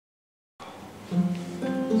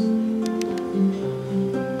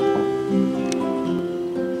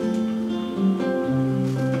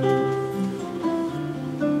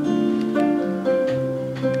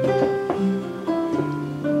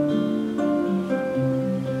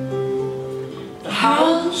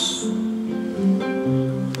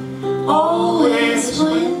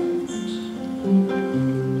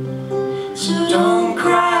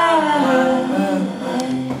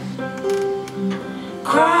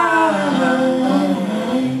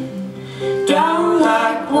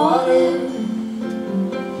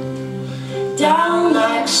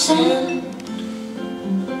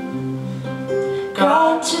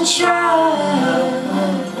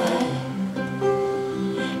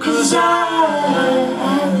'cause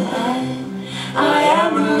I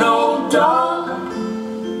am an old dog.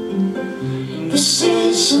 This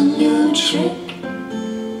is a new trick.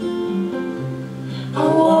 I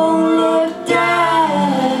won't look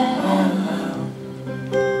down,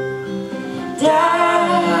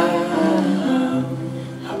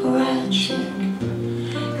 Apparatchik.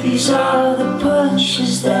 These are the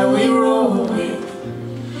punches that we roll with.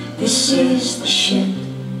 This is the shit.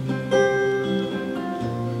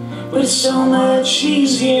 But it's so much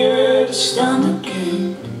easier to stomach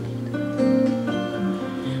it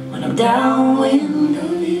when I'm downwind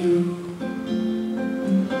of you.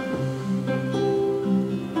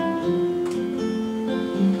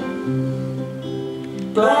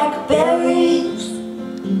 Blackberries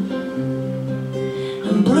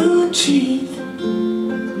and blue teeth,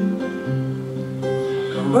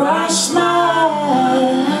 where I smile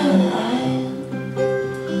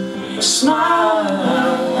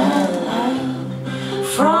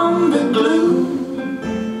from the glue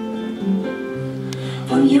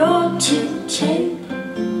on your tape.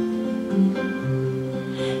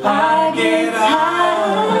 I get high.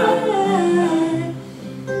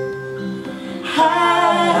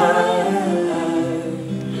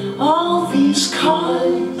 All these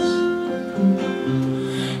cars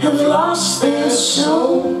have lost their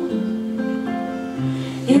soul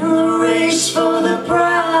in the race for the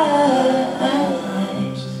prize.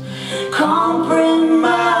 Compromise,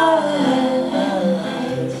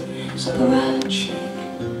 Apparatchik.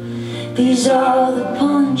 These are the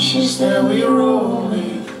punches that we roll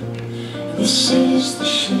with. This is the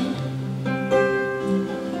shit.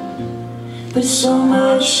 But it's so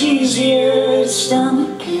much easier to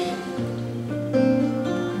stomach it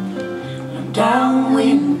when I'm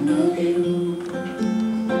downwind of you.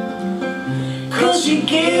 'Cause you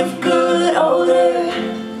give good odor,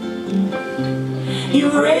 you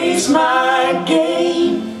raise my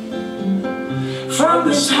game from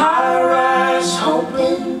this high-rise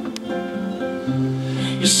hoping.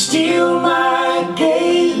 You steal my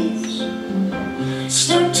gaze,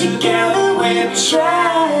 stuck together with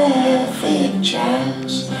traffic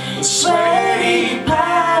jams and sweaty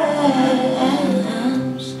palms.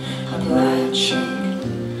 Apparatchik.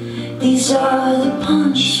 These are the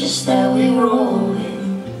punches that we roll with.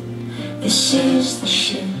 This is the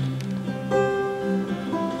shit.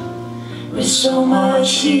 It's so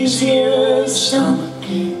much easier to stomach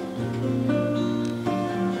it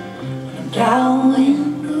when I'm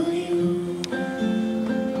downwind of you.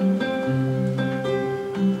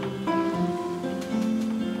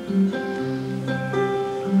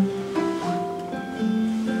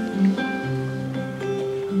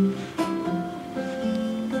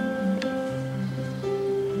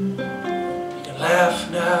 You can laugh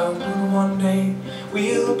now, but one day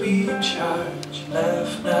we'll be in charge.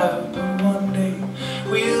 Laugh now, but one day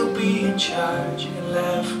we'll be in charge. You can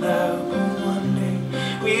laugh now, but one day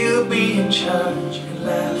we'll be in charge. You can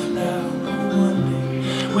laugh now, but one day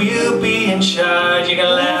we'll be in charge. You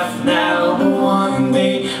can laugh now, but one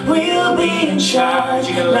day we'll be in charge.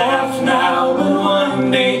 You can laugh now, but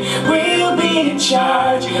one day